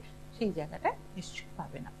পারে, সেই জায়গাটা নিশ্চয়ই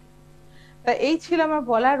পাবেন আপনি। তা এই ছিল আমার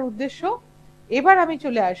বলার উদ্দেশ্য। এবার আমি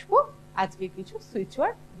চলে আসবো আজকে কিছু সুইচ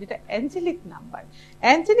ওয়ার্ড, যেটা অ্যাঞ্জেলিক নাম্বার।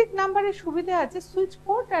 অ্যাঞ্জেলিক নাম্বারের সুবিধা আছে, সুইচ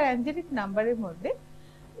কোড আর অ্যাঞ্জেলিক নাম্বারের মধ্যে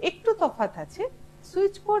একটু তফাৎ আছে।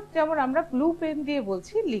 সুইচ কোড যেমন আমরা ব্লু পেন দিয়ে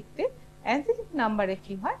বলছি লিখতে, অ্যাঞ্জেলিক নাম্বারে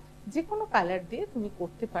কি হয়, যে কোনো কালার দিয়ে তুমি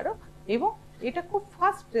করতে পারো এবং এটা খুব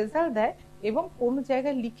ফাস্ট রেজাল্ট দেয় এবং কোনো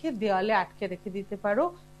জায়গায় লিখে দেওয়ালে আটকে রেখে দিতে পারো,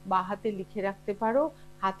 বা হাতে লিখে রাখতে পারো,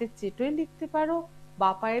 হাতের চেটোয় লিখতে পারো, বা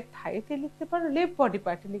পায়ের থাইতে লিখতে পারো, লেফট বডি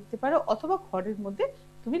পার্টে লিখতে পারো, অথবা ঘরের মধ্যে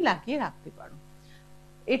তুমি লাগিয়ে রাখতে পারো।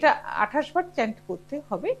 এটা 28 বার চ্যান্ট করতে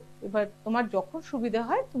হবে। এবার তোমার যখন সুবিধা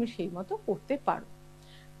হয় তুমি সেই মতো করতে পারো।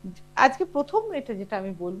 আজকে প্রথম এটা যেটা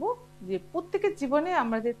আমি বলবো যে প্রত্যেকের জীবনে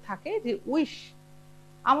আমাদের থাকে যে উইশ,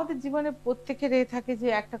 আমাদের জীবনে প্রত্যেকের থাকে যে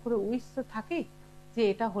একটা করে উইশ তো থাকেই যে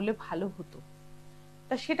এটা হলে ভালো হতো।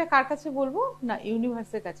 তা সেটা কার কাছে বলবো না,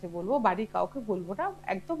 ইউনিভার্সের কাছে বলবো, বাড়ির কাউকে বলবো না,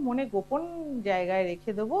 একদম মনে গোপন জায়গায়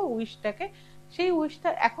রেখে দেবো উইশটাকে। সেই উইশটা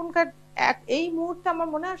এখনকার এই মুহূর্তে আমার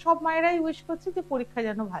মনে হয় সব মায়েরাই উইশ করছে যে পরীক্ষা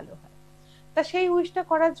যেন ভালো হয়। তা সেই উইশটা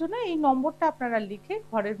করার জন্য এই নম্বরটা আপনারা লিখে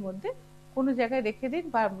ঘরের মধ্যে কোনো জায়গায় রেখে দিন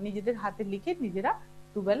বা নিজেদের হাতে লিখে নিজেরা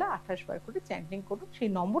দুবেলা 28 বার করে চ্যান্টিং করুন। সেই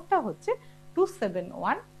নম্বরটা হচ্ছে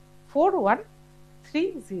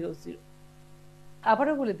 27141300।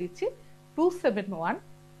 আবারও বলে দিচ্ছি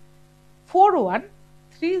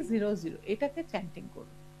 27141300। এটাকে চ্যান্টিং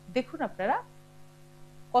করুন। দেখুন আপনারা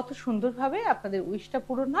কত সুন্দরভাবে আপনাদের উইশটা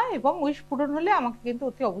পূরণ হয়, এবং উইশ পূরণ হলে আমাকে কিন্তু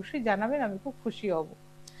অতি অবশ্যই জানাবেন, আমি খুব খুশি হব।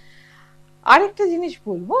 আরেকটা জিনিস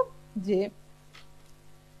বলবো যে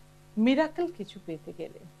মিরাকেল কিছু পেতে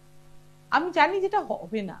গেলে, আমি জানি যেটা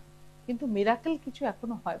হবে না, কিন্তু মিরাকেল কিছু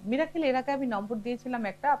এখনো হয়। মিরাকেল এর আগে আমি নম্বর দিয়েছিলাম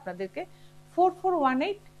একটা আপনাদেরকে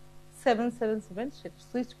 4418777, সেটা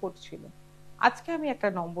সুইচ কোড ছিল। আজকে আমি একটা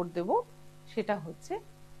নম্বর দেব, সেটা হচ্ছে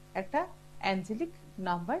একটা অ্যাঞ্জেলিক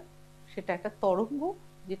নাম্বার, সেটা একটা তরঙ্গ,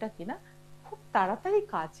 যেটা কিনা খুব তাড়াতাড়ি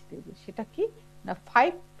কাজ দেবে। সেটা কি না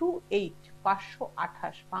 528,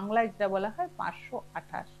 528, বাংলায় যেটা বলা হয়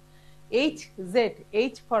 528। HZ,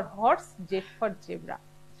 H for horse, Z for zebra.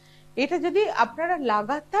 এটা যদি আপনারা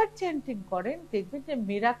লাগাতার চ্যান্টিং করেন দেখবেন যে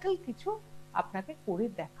মিরাকেল কিছু আপনাকে করে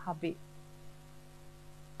দেখাবে।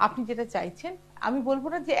 আপনি যেটা চাইছেন, আমি বলবো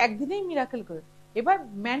না যে একদিনেই মিরাকেল করে, এবার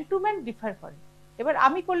ম্যান টু ম্যান ডিফার করে। এবার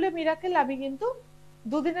আমি করলে মিরাকেল, আমি কিন্তু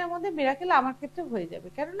দুদিনের মধ্যে মিরাকেল আমার ক্ষেত্রে হয়ে যাবে,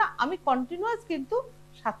 কেননা আমি কন্টিনিউয়াস কিন্তু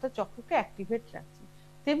 7টা চক্রকে অ্যাক্টিভেট রাখছি।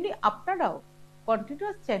 তেমনি আপনারাও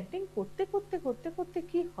কন্টিনিউয়াস চ্যান্টিং করতে করতে করতে করতে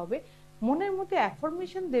কি হবে, মনের মধ্যে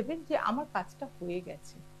অ্যাফার্মেশন দেবেন যে আমার কাজটা হয়ে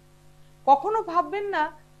গেছে। কখনো ভাববেন না,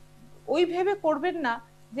 ওই ভেবে করবেন না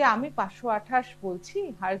যে আমি 528 বলছি,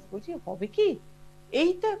 হার্স বলছি, হবে কি,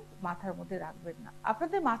 এইটা মাথার মধ্যে রাখবেন না।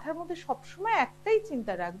 আপনাদের মাথার মধ্যে সবসময় একটাই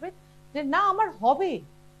চিন্তা রাখবেন যে না আমার হবে,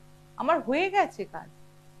 আমার হয়ে গেছে কাজ।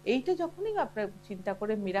 এইটা যখনই আপনার চিন্তা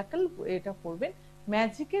করে মিরাকেল এটা করবেন,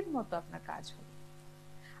 ম্যাজিকের মতো আপনার কাজ হবে।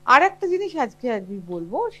 আর একটা জিনিস আজকে আমি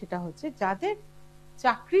বলবো, সেটা হচ্ছে যাদের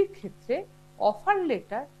চাকরির ক্ষেত্রে অফার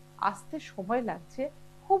লেটার আসতে সময় লাগছে,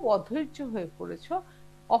 খুব অধৈর্য হয়ে পড়েছো,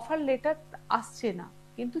 অফার লেটার আসছে না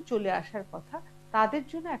কিন্তু চলে আসার কথা, তাদের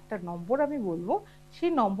জন্য একটা নম্বর আমি বলবো,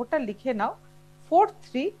 সেই নম্বরটা লিখে নাও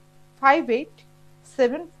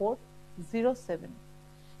 43587407।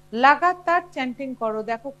 লাগাতার চ্যান্টিং করো,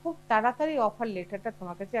 দেখো খুব তাড়াতাড়ি অফার লেটারটা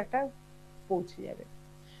তোমার কাছে একটা পৌঁছে যাবে।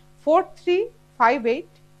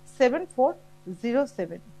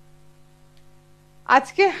 43587407।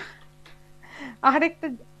 আজকে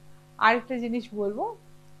আরেকটা জিনিস বলবো,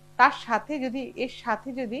 তার সাথে যদি এর সাথে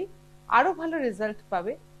যদি আরো ভালো রেজাল্ট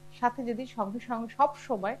পাবে, সাথে যদি সঙ্গে সঙ্গে সব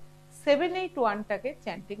সময় 781টাকে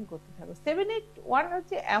চ্যান্টিং করতে থাকো। 781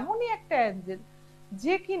 হচ্ছে এমনই একটা অ্যাঞ্জেল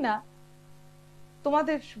যে কিনা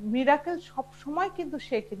তোমাদের মিরাকেল সব সময় কিন্তু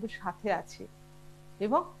সে কিন্তু সাথে আছে,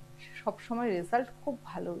 এবং সব সময় রেজাল্ট খুব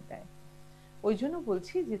ভালো দেয়। ওই জন্য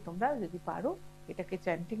বলছি যে তোমরা যদি পারো এটাকে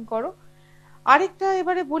চ্যান্টিং করো। আরেকটা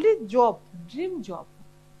এবারে বলি, জব, ড্রিম জব।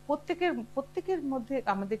 প্রত্যেকের মধ্যে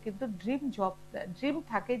আমাদের কিন্তু ড্রিম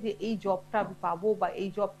থাকে যে এই জবটা আমি পাবো, বা এই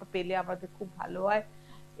জবটা পেলে আমাদের খুব ভালো হয়,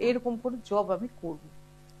 এরকম করে জব আমি করব।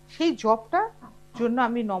 সেই জবটার জন্য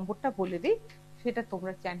আমি নম্বরটা বলে দিই, সেটা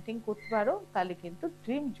তোমরা চ্যান্টিং করতে পারো, তাহলে কিন্তু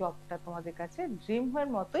ড্রিম জবটা তোমাদের কাছে ড্রিমের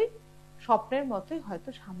মতোই, স্বপ্নের মতোই হয়তো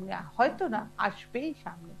সামনে, হয়তো না, আসবেই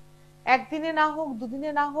সামনে। একদিনে না হোক,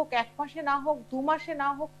 দুদিনে না হোক, 1 মাসে না হোক, 2 মাসে না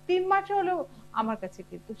হোক, 3 মাসে হলেও আমার কাছে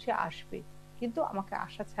কিন্তু সে আসবে। কিন্তু আমাকে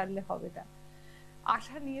আশা ছাড়লে হবে না,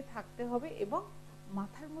 আশা নিয়ে থাকতে হবে, এবং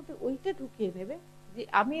মাথার মধ্যে ওইটা ঢুকিয়ে নেবে যে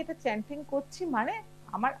আমি এটা চ্যান্টিং করছি মানে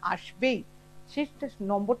আমার আসবেই। সেটা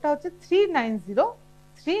নম্বরটা হচ্ছে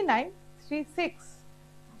 3903936।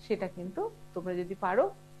 সেটা কিন্তু তোমরা যদি পারো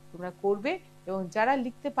তোমরা করবে, এবং যারা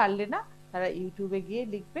লিখতে পারলে না তারা ইউটিউবে গিয়ে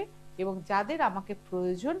লিখবে, এবং যাদের আমাকে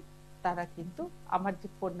প্রয়োজন তারা কিন্তু আমার যে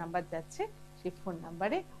ফোন নাম্বার যাচ্ছে সেই ফোন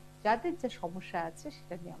নাম্বারে যাদের যা সমস্যা আছে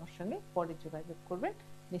সেটা নিয়ে আমার সঙ্গে পরে যোগাযোগ করবেন,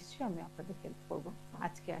 নিশ্চয়ই আমি আপনাদের হেল্প করব।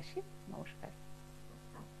 আজকে আসি, নমস্কার।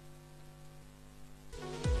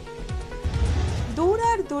 দূর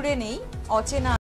আর দূরে নেই অচেনা